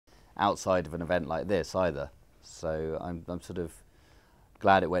outside of an event like this either. So I'm sort of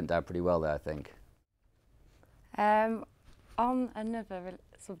glad it went down pretty well there, I think. On another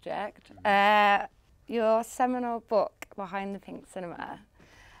subject, your seminal book, Behind the Pink Cinema.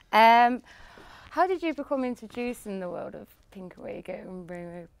 How did you become introduced in the world of pink Awego and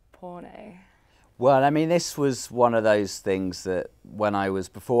Romo porno? Well, I mean, this was one of those things that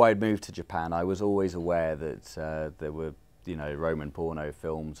before I'd moved to Japan, I was always aware that there were, Roman porno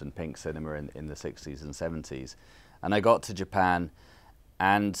films and pink cinema in the 60s and 70s. And I got to Japan,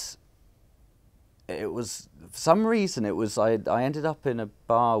 and it was, for some reason, I ended up in a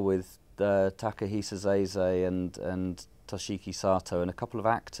bar with Takahisa Zeze and Toshiki Sato and a couple of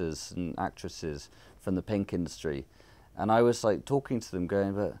actors and actresses from the pink industry. And I was like talking to them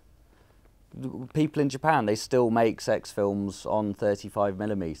going, but people in Japan, they still make sex films on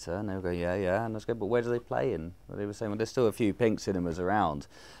 35mm, and they were going, yeah, and I was going, but where do they play in? Well, they were saying, well, there's still a few pink cinemas around,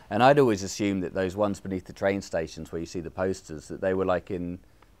 and I'd always assumed that those ones beneath the train stations where you see the posters, that they were like in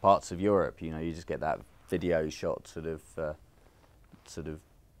parts of Europe. You just get that video shot sort of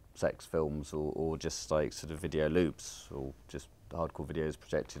sex films, or just like sort of video loops, or just hardcore videos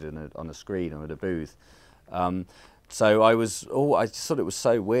projected on a screen or at a booth. So I just thought it was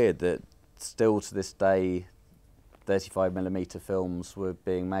so weird that still to this day 35mm films were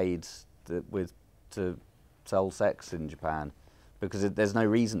being made to sell sex in Japan, because there's no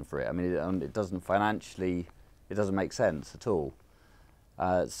reason for it. I mean, it doesn't make sense at all.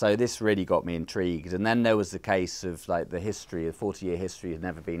 So this really got me intrigued. And then there was the case of like the 40-year history had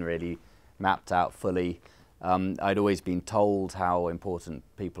never been really mapped out fully. I'd always been told how important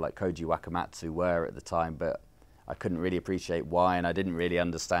people like Koji Wakamatsu were at the time, but I couldn't really appreciate why, and I didn't really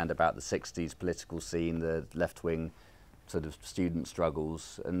understand about the 60s political scene, the left-wing sort of student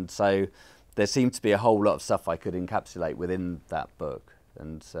struggles. And so there seemed to be a whole lot of stuff I could encapsulate within that book.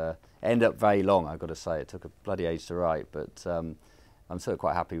 And it ended up very long, I've got to say. It took a bloody age to write, but I'm sort of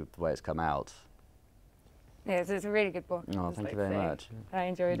quite happy with the way it's come out. Yeah, it's a really good book. Oh, thank you very much. I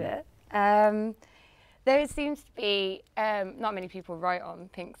enjoyed it. There seems to be not many people write on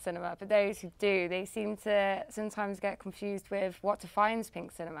pink cinema, but those who do, they seem to sometimes get confused with what defines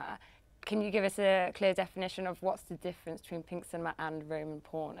pink cinema. Can you give us a clear definition of what's the difference between pink cinema and Roman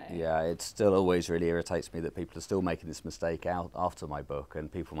porno? Yeah, it still always really irritates me that people are still making this mistake out after my book,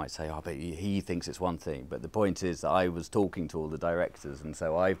 and people might say, oh, but he thinks it's one thing. But the point is that I was talking to all the directors, and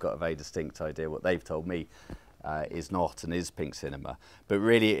so I've got a very distinct idea what they've told me is not and is pink cinema. But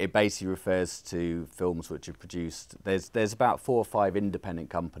really it basically refers to films which are produced. There's about 4 or 5 independent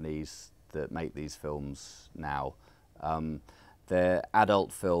companies that make these films now. They're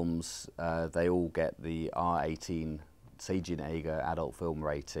adult films. They all get the R18 Seijin-eiga adult film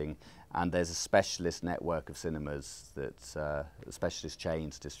rating, and there's a specialist network of cinemas that specialist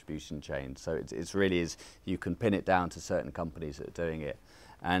chains, distribution chains. So it's really is, you can pin it down to certain companies that are doing it.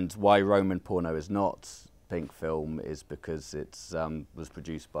 And why Roman porno is not pink film is because it was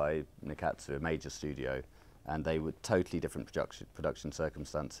produced by Nikatsu, a major studio, and they were totally different production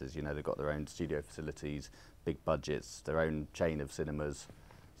circumstances. They've got their own studio facilities, big budgets, their own chain of cinemas,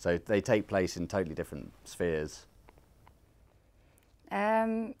 so they take place in totally different spheres.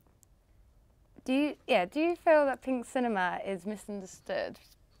 Do you feel that pink cinema is misunderstood,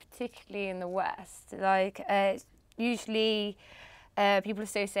 particularly in the West? Like usually people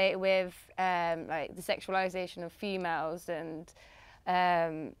associate it with like the sexualization of females and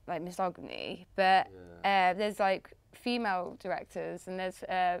like misogyny, but there's like female directors, and there's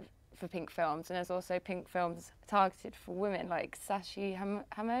for pink films, and there's also pink films targeted for women, like Sachi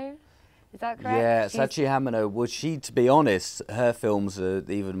Hamo. Is that correct? Yeah, Sachi Hamano. Well, to be honest, her films are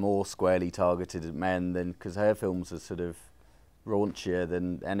even more squarely targeted at men because her films are sort of raunchier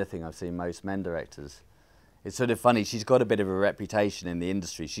than anything I've seen most men directors. It's sort of funny, she's got a bit of a reputation in the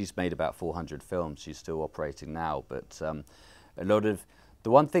industry. She's made about 400 films. She's still operating now, but a lot of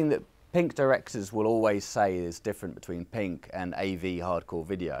the one thing that pink directors will always say is different between pink and AV hardcore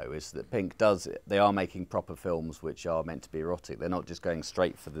video is that pink they are making proper films which are meant to be erotic. They're not just going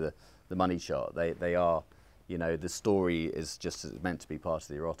straight for the money shot. They are, the story is just meant to be part of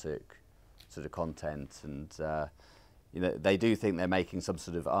the erotic sort of content, and they do think they're making some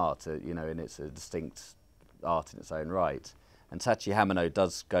sort of art, and it's a distinct art in its own right. And Sachi Hamano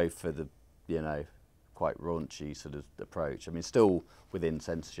does go for the, quite raunchy sort of approach. I mean, still within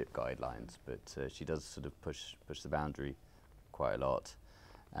censorship guidelines, but she does sort of push the boundary quite a lot.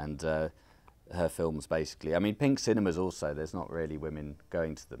 And her films basically, I mean, pink cinemas also, there's not really women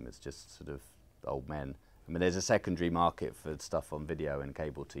going to them, it's just sort of old men. I mean, there's a secondary market for stuff on video and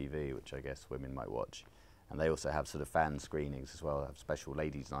cable TV, which I guess women might watch. And they also have sort of fan screenings as well, have special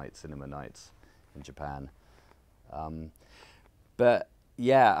ladies' nights, cinema nights in Japan. But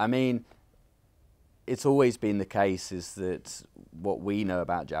yeah, I mean, it's always been the case is that what we know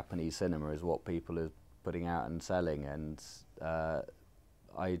about Japanese cinema is what people are putting out and selling. And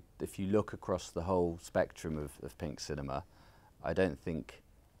if you look across the whole spectrum of pink cinema, I don't think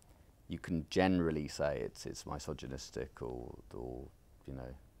you can generally say it's misogynistic or you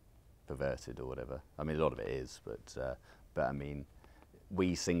know, perverted or whatever. I mean, a lot of it is, but I mean,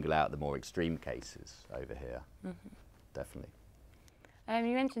 we single out the more extreme cases over here, definitely.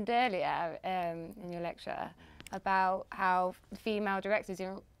 You mentioned earlier in your lecture about how female directors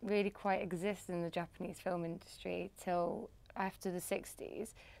didn't really quite exist in the Japanese film industry till after the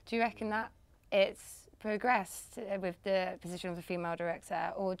 60s. Do you reckon that it's progressed with the position of a female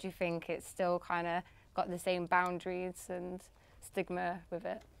director, or do you think it's still kind of got the same boundaries and stigma with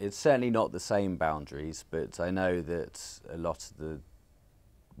it? It's certainly not the same boundaries, but I know that a lot of the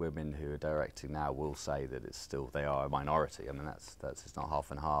women who are directing now will say that they are a minority. I mean, it's not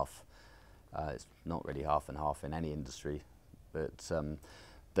half and half. It's not really half and half in any industry, but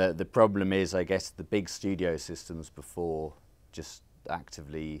the problem is, I guess, the big studio systems before just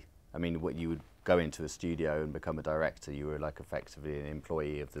actively. I mean, what you would go into a studio and become a director, you were like effectively an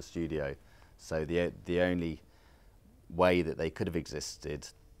employee of the studio. So the only way that they could have existed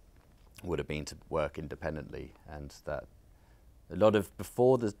would have been to work independently, and that a lot of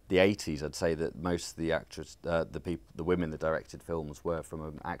before the 80s, I'd say that most of the the women that directed films were from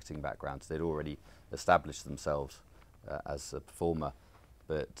an acting background, so they'd already established themselves as a performer.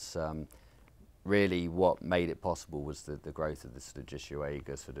 But really, what made it possible was the growth of the sort of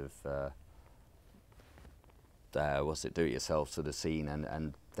Jishueiga sort of do-it-yourself sort of scene,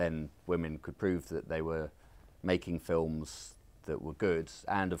 and then women could prove that they were making films that were good,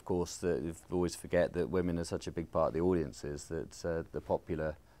 and of course that you always forget that women are such a big part of the audiences, that they're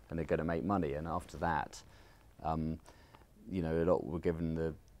popular and they're going to make money. And after that, you know, a lot were given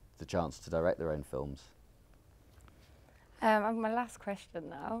the chance to direct their own films. My last question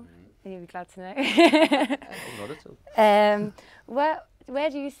now. You'll be glad to know. Oh, not at all. Where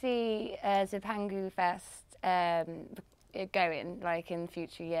do you see the CUEAFS going, like in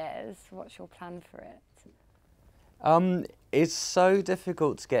future years? What's your plan for it? It's so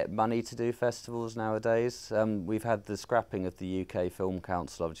difficult to get money to do festivals nowadays. We've had the scrapping of the UK Film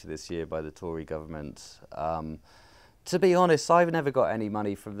Council obviously this year by the Tory government. To be honest, I've never got any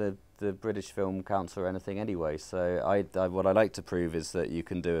money from the British Film Council or anything anyway, so what I like to prove is that you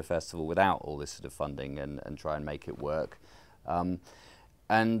can do a festival without all this sort of funding and try and make it work.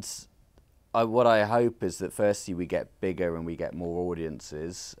 What I hope is that firstly we get bigger and we get more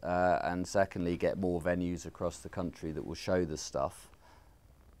audiences, and secondly get more venues across the country that will show the stuff.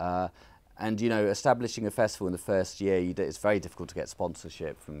 And you know, establishing a festival in the first year, it's very difficult to get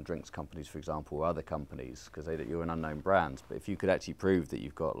sponsorship from drinks companies, for example, or other companies, because you're an unknown brand. But if you could actually prove that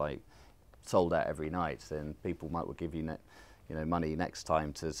you've got like sold out every night, then people might give you money next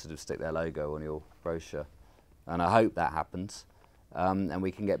time to sort of stick their logo on your brochure. And I hope that happens, and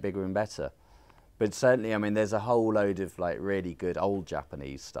we can get bigger and better. But certainly, I mean, there's a whole load of like really good old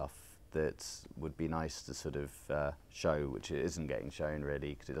Japanese stuff that would be nice to sort of show, which it isn't getting shown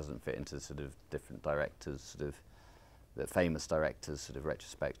really, because it doesn't fit into sort of different directors, sort of the famous directors, sort of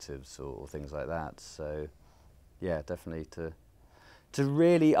retrospectives or things like that. So, yeah, definitely to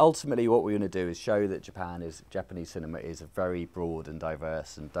really ultimately what we're going to do is show that Japanese cinema is very broad and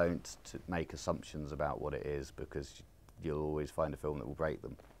diverse, and don't make assumptions about what it is, because you'll always find a film that will break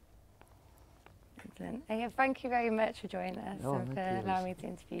them. Excellent. Thank you very much for joining us and for allowing me to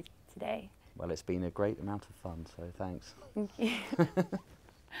interview today. Well, it's been a great amount of fun, so thanks. Thank you.